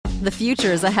The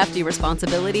future is a hefty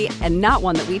responsibility and not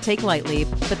one that we take lightly,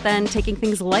 but then taking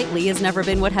things lightly has never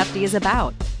been what Hefty is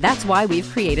about. That's why we've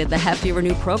created the Hefty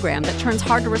Renew program that turns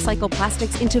hard-to-recycle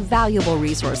plastics into valuable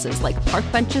resources like park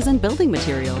benches and building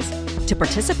materials. To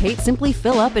participate, simply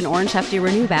fill up an orange Hefty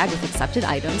Renew bag with accepted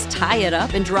items, tie it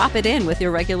up, and drop it in with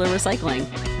your regular recycling.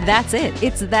 That's it.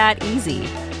 It's that easy.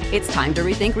 It's time to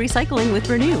rethink recycling with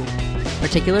Renew.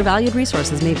 Particular valued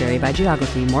resources may vary by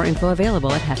geography. More info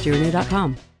available at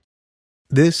heftyrenew.com.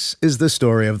 This is the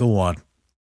story of the one.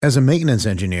 As a maintenance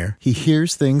engineer, he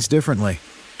hears things differently.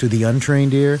 To the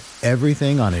untrained ear,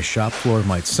 everything on his shop floor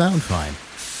might sound fine,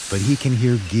 but he can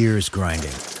hear gears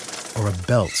grinding or a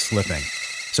belt slipping.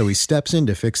 So he steps in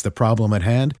to fix the problem at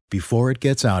hand before it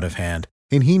gets out of hand.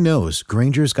 And he knows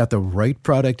Grainger's got the right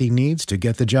product he needs to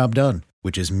get the job done,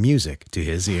 which is music to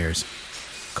his ears.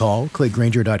 Call, click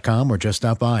Grainger.com, or just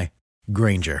stop by.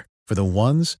 Grainger, for the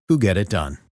ones who get it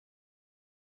done.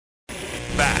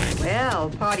 Back Well,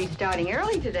 party's starting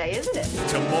early today, isn't it?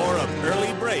 to more of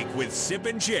Early Break with Sip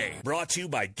and Jay, brought to you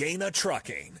by Gaina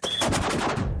Trucking.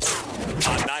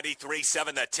 On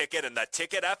 93.7 The Ticket and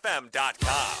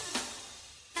theticketfm.com.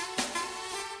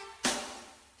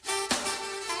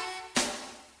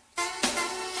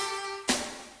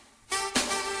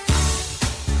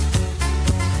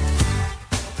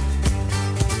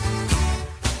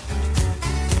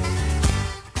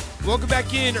 Welcome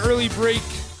back in. Early Break.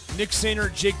 Nick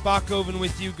Sainer, Jake Bachhoven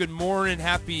with you. Good morning.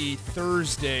 Happy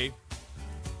Thursday.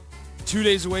 2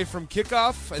 days away from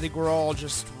kickoff. I think we're all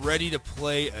just ready to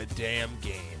play a damn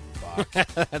game, Bach.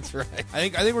 That's right. I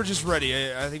think we're just ready.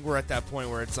 I think we're at that point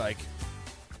where it's like,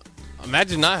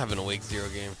 Imagine not having a Week 0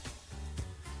 game.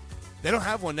 they don't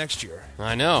have one next year.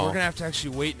 I know. We're going to have to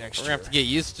actually wait next We're year. gonna have to get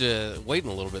used to waiting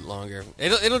a little bit longer.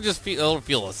 It'll just it'll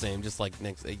feel the same, just like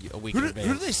a week in advance.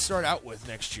 Who do they start out with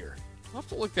next year? I'll have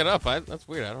to look that up. That's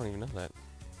weird. I don't even know that.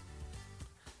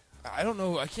 I don't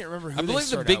know. I can't remember who I they believe the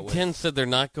start Big out with. Ten said they're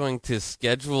not going to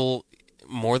schedule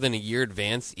more than a year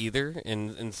advance either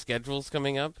in schedules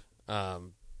coming up.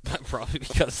 Probably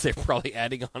because they're probably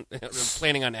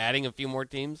planning on adding a few more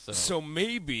teams. So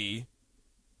maybe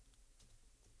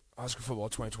Oscar Football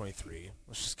 2023.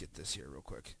 Let's just get this here real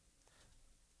quick.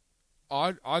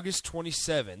 August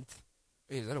 27th.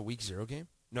 Hey, is that a Week 0 game?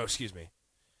 No, excuse me.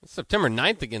 September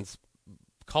 9th against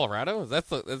Colorado. That's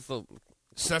the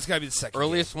So that's got to be the second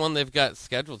earliest game. one they've got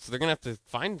scheduled. So they're gonna have to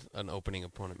find an opening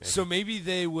opponent. Maybe. So maybe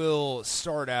they will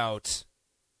start out.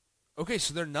 Okay,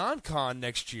 so their non-con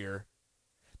next year,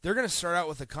 they're going to start out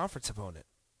with a conference opponent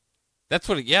that's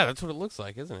what it looks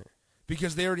like, isn't it?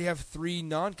 because they already have 3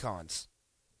 non-cons: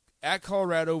 at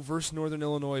Colorado versus Northern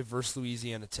Illinois versus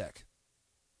Louisiana Tech.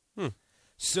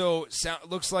 So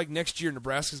looks like next year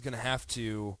Nebraska's going to have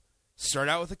to start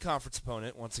out with a conference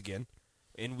opponent once again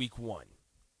in Week 1.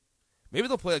 Maybe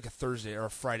they'll play like a Thursday or a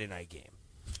Friday night game.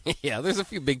 Yeah, there's a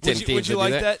few Big Ten teams. Would you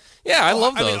like that? Yeah, I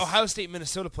love those. I mean, Ohio State,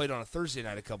 Minnesota played on a Thursday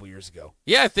night a couple years ago.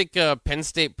 Yeah, I think Penn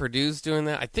State, Purdue's doing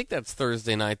that. I think that's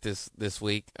Thursday night this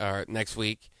week or next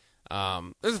week.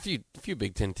 There's a few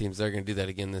Big Ten teams that are going to do that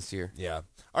again this year. Yeah.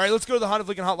 All right, let's go to the Honda of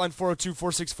Lincoln hotline,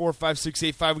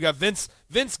 402-464-5685. We got Vince.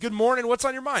 Vince, good morning. What's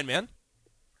on your mind, man?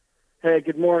 Hey,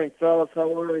 good morning, fellas.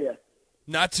 How are you?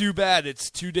 Not too bad. It's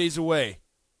 2 days away.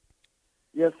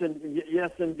 Yes, indeed.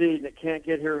 And it can't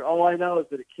get here. All I know is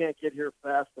that it can't get here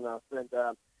fast enough. And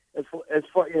as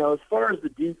far as the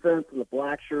defense and the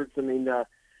black shirts, I'm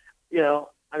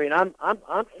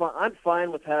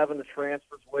fine with having the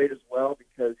transfers wait as well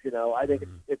because I think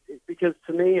because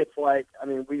to me it's like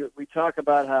we talk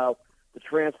about how the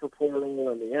transfer portal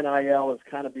and the NIL has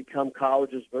kind of become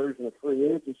college's version of free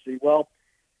agency. Well,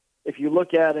 if you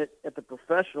look at it at the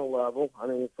professional level,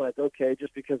 it's like, okay,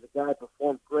 just because a guy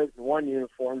performed great in one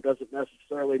uniform doesn't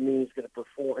necessarily mean he's going to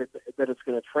perform, that it's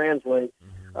going to translate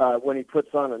when he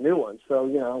puts on a new one.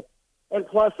 So, and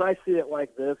plus I see it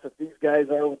like this. If these guys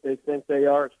are what they think they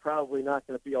are, it's probably not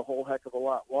going to be a whole heck of a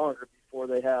lot longer before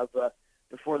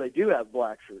they do have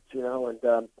black shirts,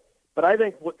 but I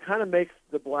think what kind of makes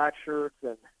the black shirts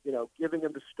and, giving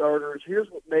them to starters, here's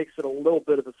what makes it a little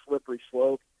bit of a slippery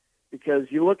slope. Because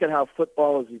you look at how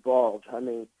football has evolved.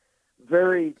 You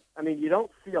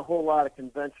don't see a whole lot of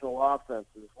conventional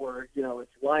offenses where,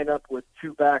 it's line up with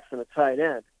 2 backs and a tight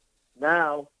end.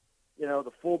 Now,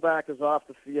 the fullback is off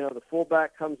the field, the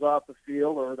fullback comes off the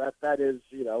field, or that is,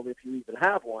 if you even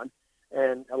have one.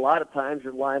 And a lot of times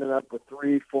you're lining up with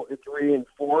 3 and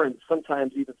 4, and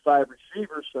sometimes even 5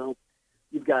 receivers. So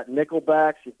you've got nickel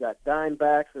backs, you've got dime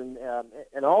backs, and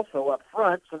also up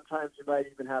front, sometimes you might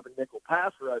even have a nickel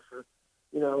pass rusher,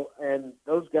 and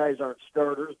those guys aren't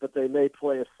starters, but they may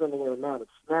play a similar amount of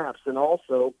snaps. And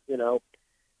also,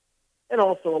 And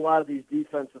also a lot of these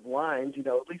defensive lines,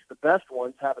 at least the best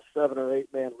ones have a 7 or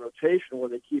 8 man rotation where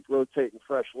they keep rotating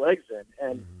fresh legs in.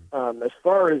 And as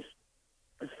far as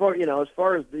this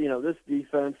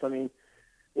defense, I mean,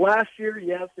 last year,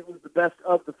 yes, it was the best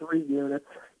of the 3 units,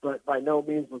 but by no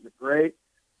means was it great.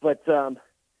 But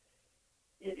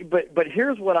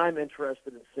here's what I'm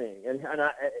interested in seeing,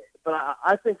 but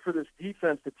I think for this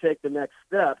defense to take the next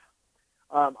step,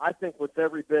 I think what's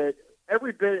every bit. I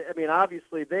mean,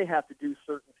 obviously they have to do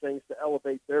certain things to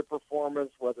elevate their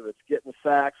performance, whether it's getting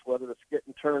sacks, whether it's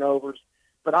getting turnovers.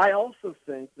 But I also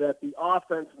think that the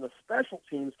offense and the special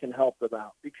teams can help them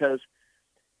out because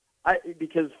I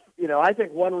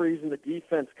think one reason the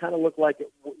defense kind of looked like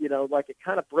it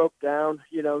kind of broke down,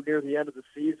 near the end of the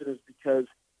season is because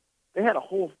they had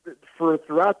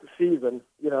throughout the season,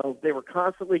 they were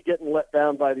constantly getting let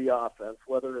down by the offense,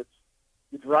 whether it's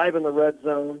you drive in the red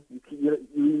zone,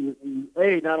 you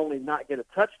not only not get a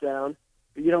touchdown,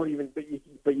 but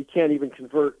you can't even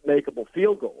convert makeable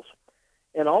field goals.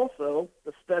 And also,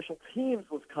 the special teams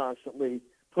was constantly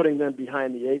putting them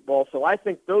behind the 8 ball. So I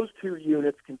think those 2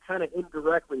 units can kind of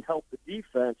indirectly help the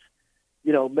defense,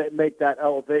 make that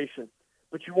elevation.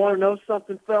 But you want to know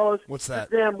something, fellas? What's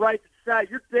that? You're damn right that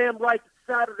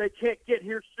Saturday can't get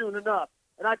here soon enough.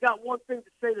 And I got one thing to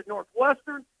say to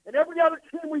Northwestern and every other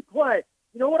team we play.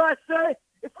 You know what I say?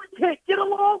 If we can't get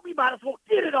along, we might as well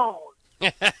get it on.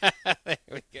 There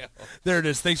we go. There it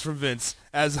is. Thanks from Vince.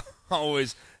 As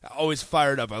always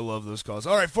fired up. I love those calls.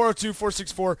 All right,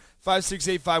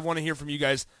 402-464-5685. Want to hear from you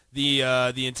guys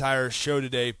the entire show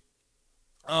today.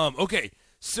 Okay,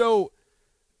 so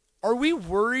are we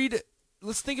worried?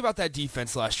 Let's think about that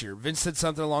defense last year. Vince said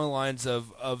something along the lines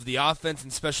of the offense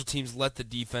and special teams let the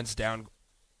defense down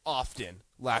often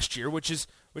last year, which is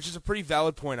a pretty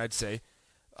valid point, I'd say.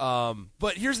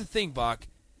 But here's the thing, Bach.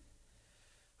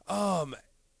 I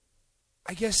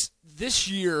guess this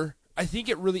year, I think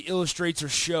it really illustrates or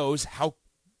shows how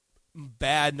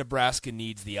bad Nebraska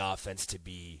needs the offense to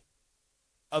be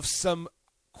of some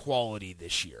quality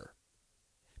this year.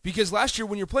 Because last year,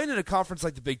 when you're playing in a conference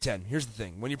like the Big Ten, here's the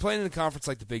thing. When you're playing in a conference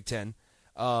like the Big Ten,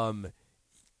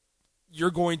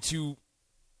 you're going to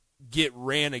get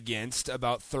ran against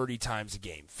about 30 times a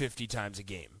game, 50 times a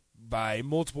game by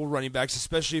multiple running backs,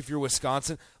 especially if you're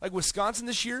Wisconsin. Like Wisconsin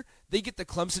this year, they get the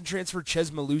Clemson transfer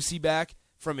Ches Malusi back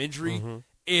from injury,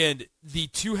 and the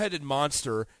 2-headed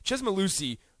monster, Ches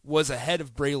Malusi was ahead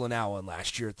of Braylon Allen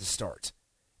last year at the start.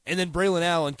 And then Braylon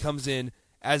Allen comes in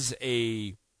as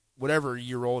a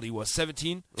whatever-year-old he was,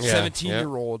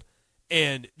 17-year-old,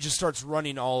 and just starts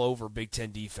running all over Big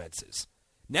Ten defenses.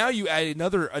 Now you add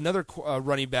another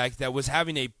running back that was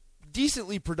having a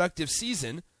decently productive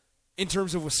season in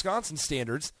terms of Wisconsin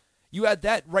standards. You add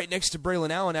that right next to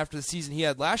Braylon Allen after the season he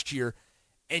had last year,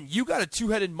 and you got a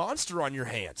 2-headed monster on your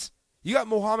hands. You got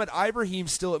Mohamed Ibrahim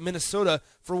still at Minnesota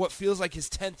for what feels like his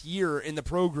 10th year in the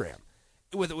program,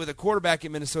 with a quarterback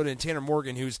at Minnesota and Tanner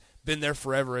Morgan who's been there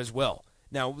forever as well.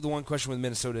 Now, the one question with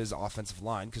Minnesota is offensive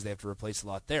line because they have to replace a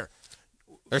lot there.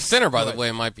 Their center, by the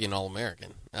way, might be an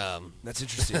All-American. That's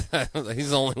interesting. He's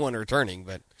the only one returning.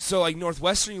 But so, like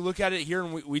Northwestern, you look at it here,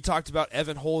 and we talked about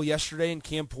Evan Hull yesterday and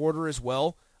Cam Porter as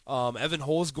well. Evan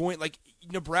Hull is going, like,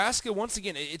 Nebraska, once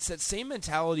again, it's that same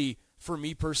mentality for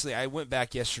me personally. I went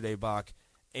back yesterday, Bach,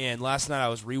 and last night I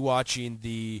was rewatching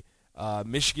the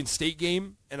Michigan State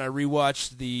game, and I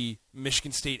rewatched the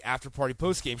Michigan State after-party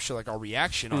post-game show, like our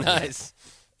reaction on nice.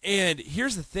 It. And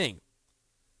here's the thing.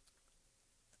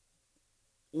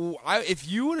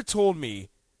 If you would have told me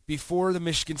before the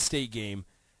Michigan State game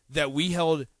that we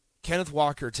held Kenneth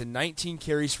Walker to 19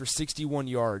 carries for 61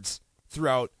 yards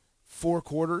throughout 4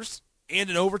 quarters and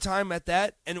an overtime at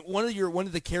that, and one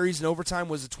of the carries in overtime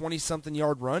was a 20-something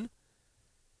yard run,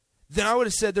 then I would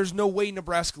have said there's no way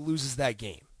Nebraska loses that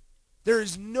game. There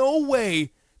is no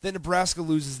way that Nebraska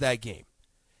loses that game.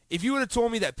 If you would have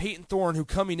told me that Peyton Thorne, who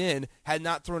coming in had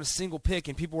not thrown a single pick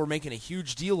and people were making a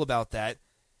huge deal about that,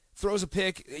 throws a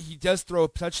pick, he does throw a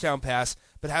touchdown pass,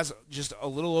 but has just a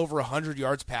little over 100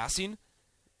 yards passing.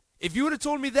 If you would have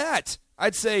told me that,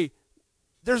 I'd say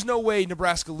there's no way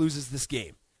Nebraska loses this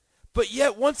game. But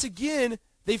yet, once again,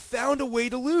 they found a way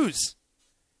to lose.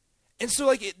 And so,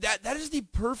 like, that is the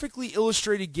perfectly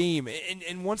illustrated game.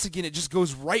 And once again, it just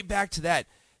goes right back to that.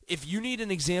 If you need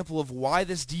an example of why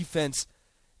this defense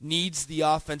needs the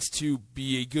offense to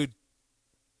be a good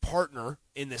partner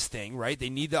in this thing, right? They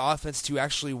need the offense to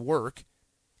actually work.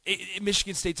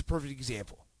 Michigan State's a perfect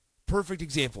example. Perfect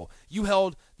example. You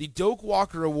held the Doak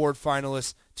Walker Award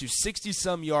finalists to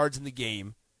 60-some yards in the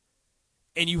game,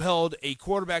 And you held a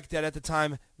quarterback that at the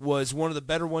time was one of the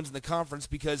better ones in the conference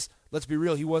because, let's be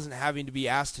real, he wasn't having to be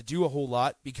asked to do a whole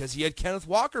lot because he had Kenneth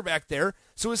Walker back there,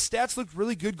 so his stats looked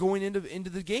really good going into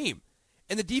the game.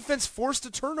 And the defense forced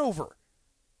a turnover.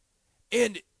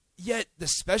 And yet the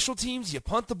special teams, you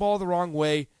punt the ball the wrong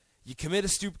way, you commit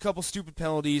a couple stupid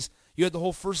penalties, you had the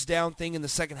whole first down thing in the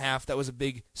second half, that was a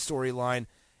big storyline,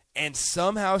 and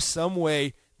somehow, some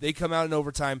way, they come out in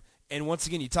overtime. And once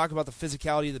again, you talk about the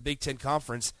physicality of the Big Ten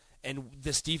Conference, and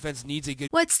this defense needs a good...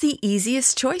 What's the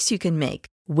easiest choice you can make?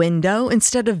 Window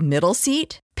instead of middle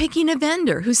seat? Picking a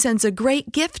vendor who sends a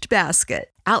great gift basket?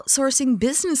 Outsourcing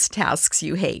business tasks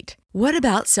you hate? What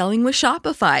about selling with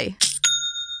Shopify?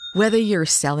 Whether you're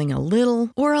selling a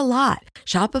little or a lot,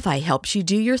 Shopify helps you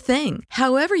do your thing,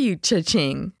 however you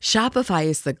cha-ching. Shopify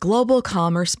is the global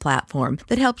commerce platform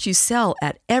that helps you sell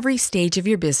at every stage of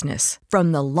your business.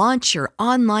 From the launch your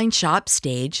online shop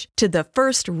stage to the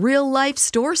first real-life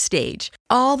store stage,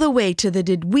 all the way to the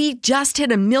did we just hit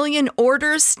 1 million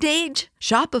orders stage.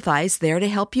 Shopify's there to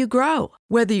help you grow.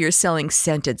 Whether you're selling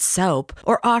scented soap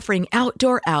or offering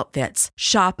outdoor outfits,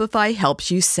 Shopify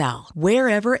helps you sell.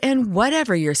 Wherever and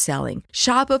whatever you're selling,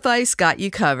 Shopify's got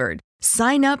you covered.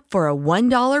 Sign up for a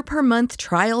 $1 per month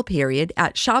trial period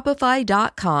at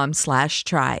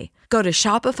shopify.com/try. Go to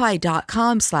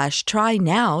shopify.com/try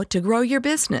now to grow your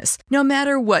business, no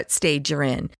matter what stage you're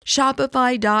in.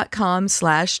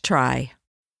 Shopify.com/try.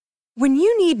 When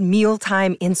you need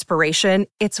mealtime inspiration,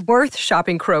 it's worth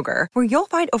shopping Kroger, where you'll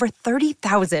find over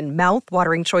 30,000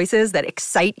 mouth-watering choices that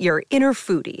excite your inner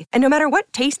foodie. And no matter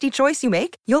what tasty choice you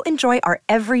make, you'll enjoy our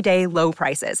everyday low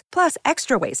prices, plus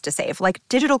extra ways to save, like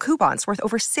digital coupons worth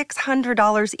over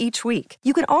 $600 each week.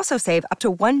 You can also save up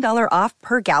to $1 off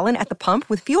per gallon at the pump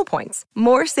with fuel points.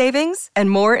 More savings and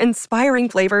more inspiring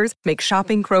flavors make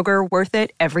shopping Kroger worth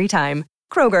it every time.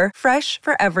 Kroger, fresh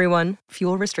for everyone.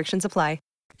 Fuel restrictions apply.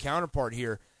 Counterpart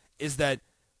here is that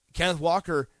Kenneth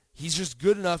Walker, he's just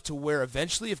good enough to where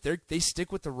eventually if they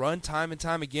stick with the run time and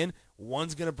time again,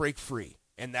 one's going to break free.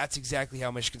 And that's exactly how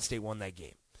Michigan State won that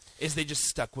game, is they just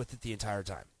stuck with it the entire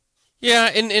time. Yeah,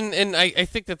 and I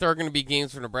think that there are going to be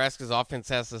games where Nebraska's offense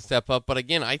has to step up. But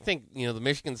again, I think, the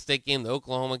Michigan State game, the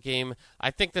Oklahoma game,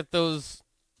 I think that they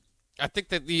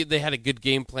had a good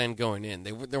game plan going in.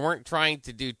 They weren't trying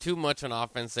to do too much on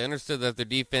offense. They understood that their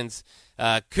defense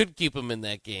could keep them in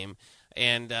that game,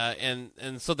 and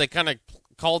so they kind of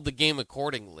called the game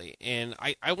accordingly. And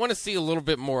I want to see a little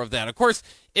bit more of that. Of course,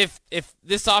 if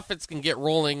this offense can get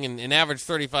rolling and average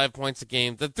 35 points a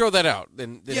game, then throw that out.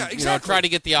 Then yeah, exactly. Try to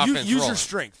get the offense use rolling. your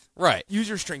strength. Right. Use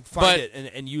your strength. Find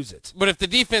it and use it. But if the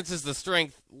defense is the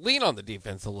strength, lean on the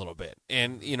defense a little bit.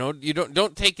 And, you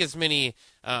don't take as many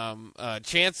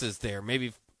chances there.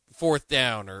 Maybe fourth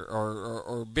down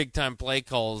or big-time play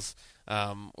calls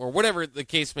or whatever the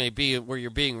case may be where you're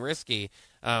being risky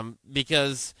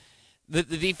because the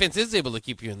defense is able to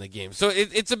keep you in the game. So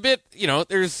it's a bit,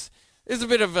 there's a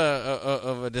bit of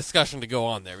a discussion to go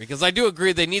on there because I do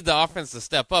agree they need the offense to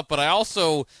step up, but I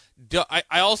also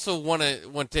want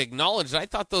to acknowledge that I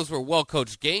thought those were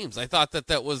well-coached games. I thought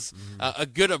that was a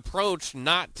good approach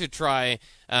not to try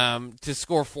to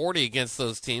score 40 against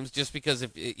those teams just because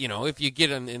if you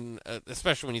get in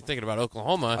especially when you're thinking about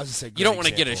Oklahoma, you don't want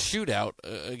to get a shootout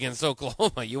against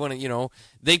Oklahoma. You want to,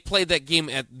 they played that game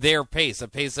at their pace, a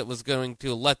pace that was going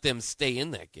to let them stay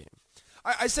in that game.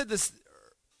 I said this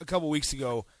a couple weeks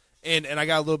ago, and I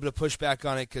got a little bit of pushback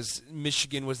on it because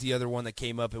Michigan was the other one that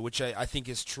came up, which I think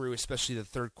is true, especially the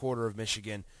third quarter of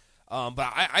Michigan.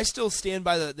 But I still stand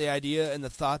by the idea and the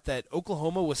thought that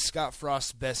Oklahoma was Scott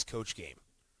Frost's best coach game.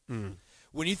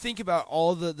 When you think about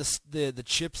all the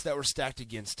chips that were stacked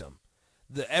against him,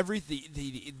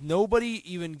 nobody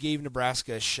even gave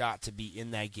Nebraska a shot to be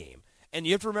in that game. And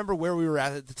you have to remember where we were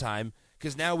at the time,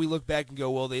 because now we look back and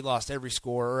go, well, they lost every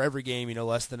score or every game,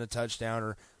 less than a touchdown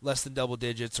or less than double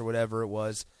digits or whatever it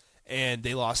was. And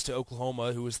they lost to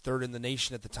Oklahoma, who was third in the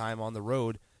nation at the time on the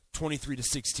road,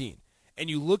 23-16. And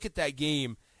you look at that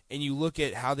game and you look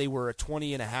at how they were a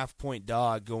 20.5-point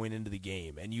dog going into the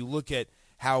game. And you look at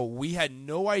how we had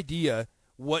no idea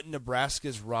what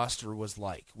Nebraska's roster was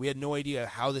like. We had no idea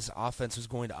how this offense was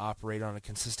going to operate on a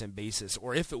consistent basis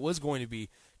or if it was going to be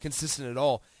consistent at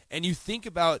all. And you think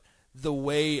about the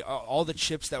way all the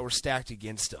chips that were stacked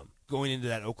against them going into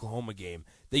that Oklahoma game.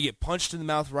 They get punched in the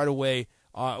mouth right away.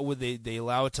 They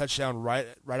allow a touchdown right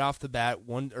off the bat,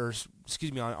 on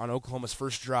Oklahoma's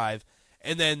first drive,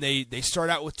 and then they start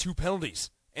out with 2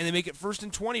 penalties, and they make it 1st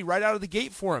and 20 right out of the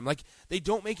gate for them. Like, they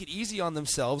don't make it easy on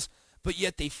themselves, but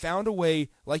yet they found a way,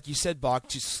 like you said, Bach,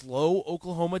 to slow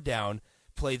Oklahoma down,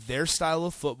 play their style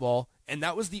of football, And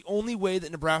that was the only way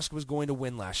that Nebraska was going to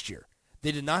win last year.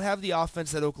 They did not have the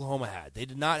offense that Oklahoma had. They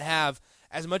did not have,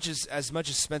 as much as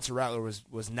Spencer Rattler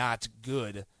was not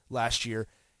good last year,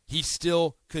 he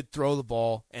still could throw the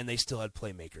ball, and they still had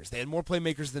playmakers. They had more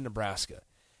playmakers than Nebraska.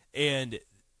 And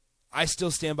I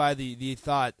still stand by the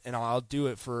thought, and I'll do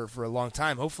it for a long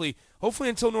time, hopefully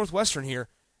until Northwestern here,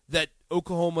 that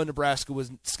Oklahoma-Nebraska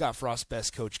was Scott Frost's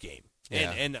best coach game.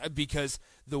 Yeah. And because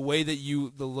the way that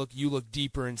you look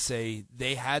deeper and say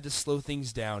they had to slow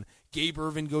things down. Gabe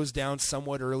Ervin goes down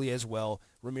somewhat early as well.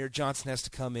 Ramir Johnson has to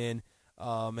come in,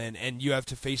 and you have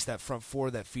to face that front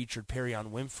four that featured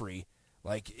Perrion Winfrey,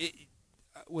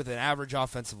 with an average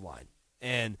offensive line.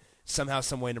 And somehow,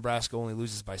 some way, Nebraska only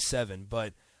loses by 7.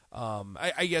 But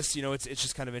I guess it's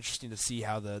just kind of interesting to see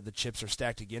how the chips are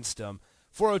stacked against them.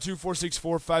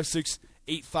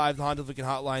 402-464-5685, the Honda Lincoln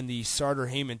Hotline, the Sartor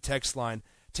Heyman text line.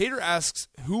 Tater asks,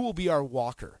 who will be our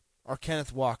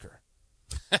Kenneth Walker?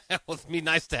 Well, it'd be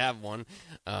nice to have one.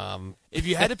 If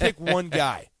you had to pick one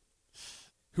guy,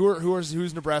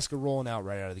 who's Nebraska rolling out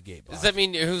right out of the gate? Bob? Does that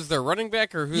mean who's their running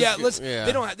back or who's? Yeah,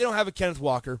 they don't have a Kenneth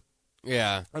Walker.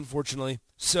 Yeah, unfortunately.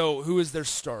 So who is their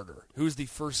starter? Who's the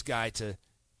first guy to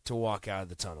walk out of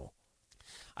the tunnel?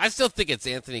 I still think it's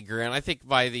Anthony Grant. I think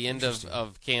by the end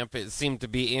of camp, it seemed to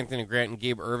be Anthony Grant and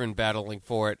Gabe Ervin battling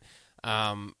for it.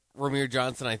 Ramir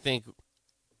Johnson, I think,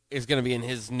 is going to be in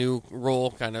his new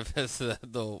role, kind of as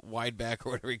the wide back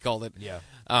or whatever he called it. Yeah,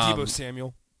 Deebo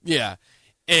Samuel. Yeah,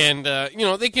 and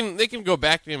they can go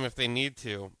back to him if they need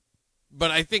to, but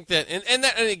I think that and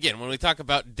again, when we talk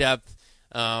about depth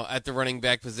at the running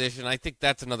back position, I think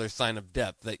that's another sign of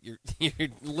depth that you're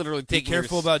literally taking. Be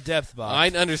careful about depth, Bob. I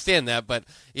understand that, but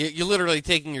you're literally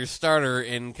taking your starter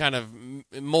and kind of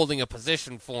molding a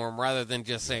position for him rather than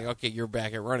just saying, okay, you're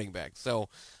back at running back. So.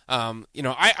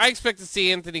 I expect to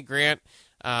see Anthony Grant.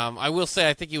 I will say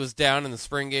I think he was down in the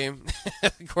spring game,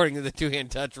 according to the two-hand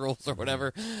touch rules or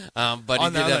whatever. But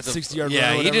he did have the 60-yard run.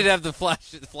 Yeah, he did have the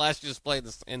flash display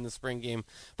in the spring game.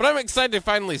 But I'm excited to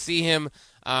finally see him.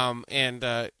 I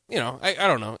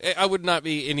don't know. I would not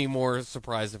be any more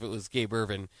surprised if it was Gabe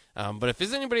Ervin. But if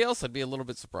it's anybody else, I'd be a little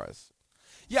bit surprised.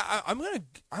 Yeah,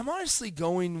 I'm honestly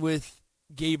going with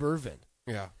Gabe Ervin.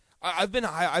 Yeah. I've been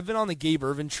on the Gabe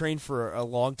Ervin train for a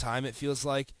long time. It feels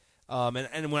like,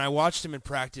 and when I watched him in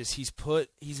practice, he's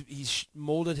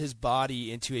molded his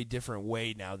body into a different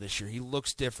way now this year. He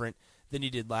looks different than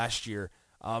he did last year,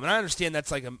 and I understand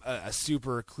that's like a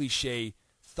super cliche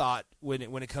thought when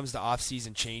it comes to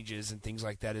off-season changes and things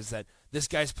like that. Is that this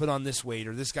guy's put on this weight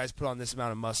or this guy's put on this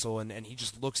amount of muscle and he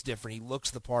just looks different. He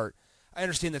looks the part. I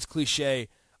understand that's cliche,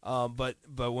 but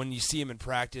when you see him in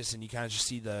practice and you kind of just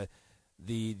see the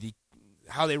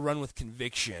how they run with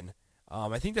conviction,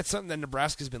 I think that's something that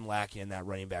Nebraska's been lacking in that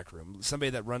running back room. Somebody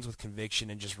that runs with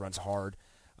conviction and just runs hard.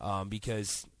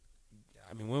 Because,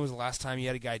 when was the last time you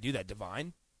had a guy do that?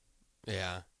 Devine?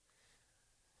 Yeah.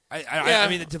 I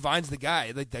mean, Devine's the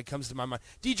guy that comes to my mind.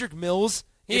 Dedrick Mills.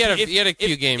 He had a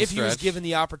few games. If he was given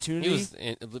the opportunity, he was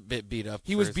a bit beat up.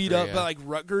 He was beat up, but like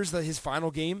Rutgers, his final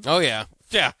game. Oh yeah.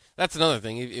 That's another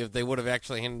thing. If they would have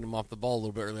actually handed him off the ball a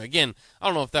little bit earlier. Again, I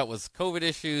don't know if that was COVID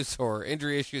issues or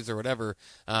injury issues or whatever.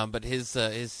 But his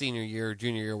senior year,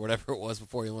 junior year, whatever it was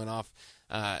before he went off,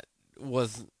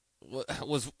 was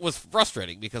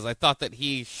frustrating because I thought that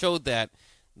he showed that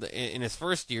in his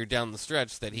first year down the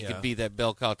stretch that he could be that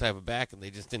bell cow type of back, and they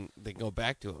just didn't go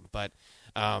back to him. But.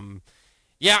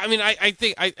 Yeah, I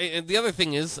think the other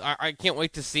thing is I can't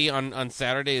wait to see on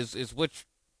Saturday is which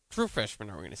true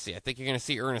freshmen are we going to see. I think you're going to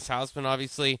see Ernest Hausman,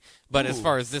 obviously, but as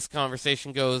far as this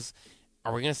conversation goes,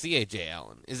 are we going to see A.J.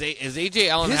 Allen? Is A.J.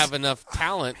 Allen have enough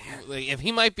talent? If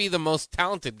he might be the most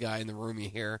talented guy in the room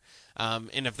here,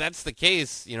 and if that's the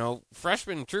case, true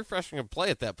freshmen can play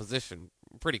at that position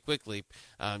pretty quickly.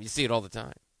 You see it all the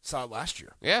time. Saw it last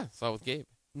year. Yeah, saw it with Gabe.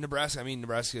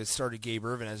 Nebraska started Gabe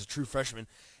Ervin as a true freshman.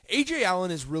 A.J.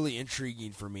 Allen is really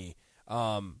intriguing for me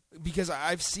because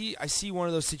I see one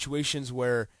of those situations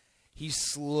where he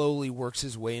slowly works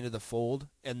his way into the fold,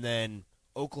 and then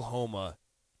Oklahoma,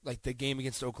 like the game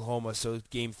against Oklahoma, so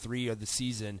game 3 of the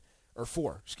season, or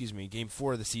 4, game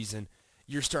 4 of the season,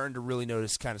 you're starting to really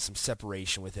notice kind of some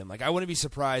separation with him. Like I wouldn't be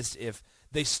surprised if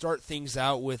they start things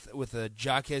out with a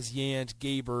Jacques Yant,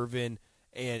 Gabe Ervin,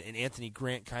 and Anthony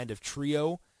Grant kind of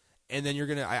trio, and then you're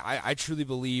gonna. I truly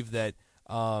believe that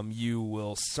you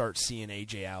will start seeing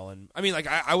A.J. Allen.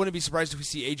 I wouldn't be surprised if we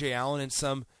see A.J. Allen in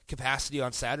some capacity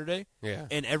on Saturday. Yeah.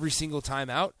 And every single time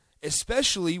out,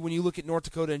 especially when you look at North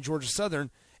Dakota and Georgia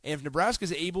Southern, and if Nebraska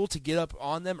is able to get up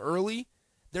on them early,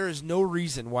 there is no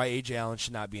reason why A.J. Allen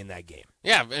should not be in that game.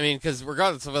 Yeah, I mean, because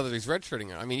regardless of whether he's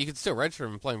redshirting, I mean, you could still redshirt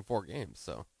him and play him 4 games.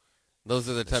 So those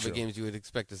are the type of games you would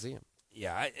expect to see him.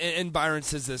 Yeah, and Byron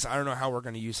says this, I don't know how we're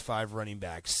going to use 5 running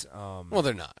backs. Well,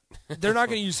 they're not. They're not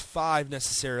going to use 5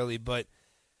 necessarily, but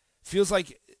feels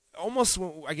like almost,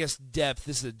 I guess, depth.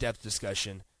 This is a depth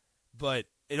discussion, but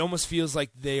it almost feels like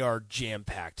they are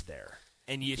jam-packed there.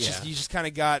 And you just kind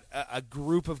of got a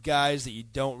group of guys that you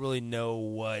don't really know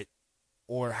what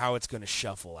or how it's going to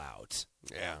shuffle out.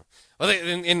 Yeah. Well,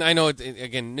 and I know,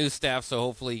 again, new staff, so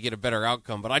hopefully you get a better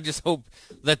outcome. But I just hope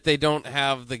that they don't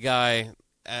have the guy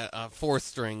at 4th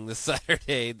string this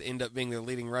Saturday end up being their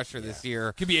leading rusher this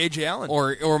year. Could be A.J. Allen.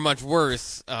 Or much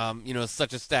worse,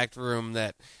 such a stacked room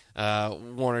that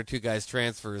one or two guys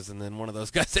transfers, and then one of those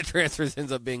guys that transfers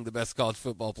ends up being the best college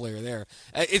football player there.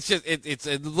 It's just it's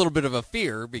a little bit of a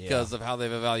fear because of how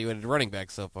they've evaluated running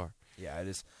backs so far. Yeah, it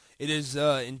is.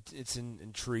 It's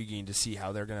intriguing to see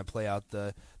how they're going to play out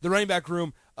the running back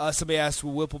room. Somebody asked,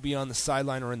 will Whipple be on the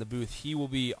sideline or in the booth? He will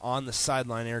be on the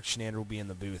sideline. Eric Shenander will be in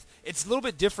the booth. It's a little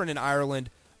bit different in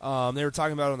Ireland. They were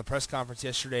talking about it on the press conference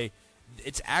yesterday.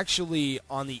 It's actually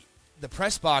on the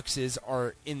press boxes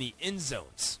are in the end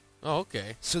zones. Oh,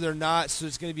 okay. So they're not. So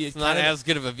it's going to be not as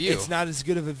good of a view. It's not as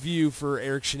good of a view for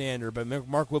Eric Shenander, but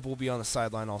Mark Whipple will be on the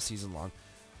sideline all season long.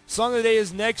 Song of the day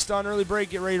is next on Early Break.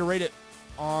 Get ready to rate it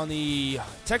on the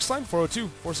text line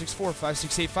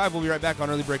 402-464-5685. We'll be right back on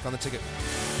Early Break on the Ticket.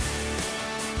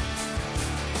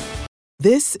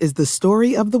 This is the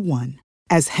story of the one.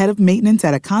 As head of maintenance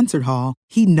at a concert hall,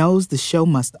 he knows the show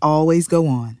must always go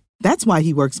on. That's why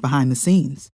he works behind the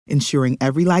scenes, ensuring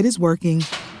every light is working,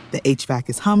 the HVAC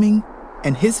is humming,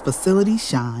 and his facility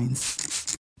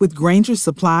shines. With Grainger's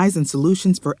supplies and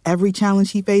solutions for every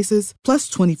challenge he faces, plus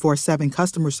 24/7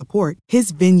 customer support,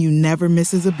 his venue never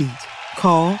misses a beat.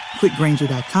 Call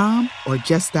quickgrainger.com or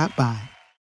just stop by.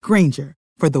 Grainger,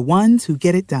 for the ones who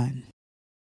get it done.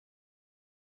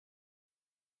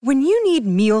 When you need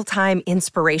mealtime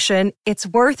inspiration, it's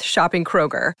worth shopping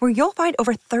Kroger, where you'll find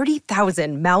over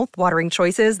 30,000 mouth-watering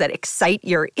choices that excite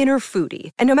your inner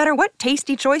foodie. And no matter what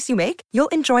tasty choice you make, you'll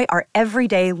enjoy our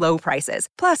everyday low prices,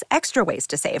 plus extra ways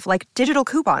to save, like digital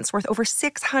coupons worth over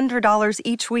 $600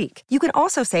 each week. You can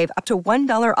also save up to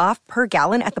 $1 off per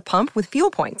gallon at the pump with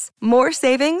fuel points. More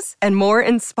savings and more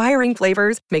inspiring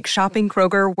flavors make shopping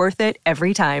Kroger worth it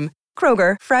every time.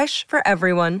 Kroger, fresh for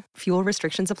everyone. Fuel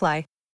restrictions apply.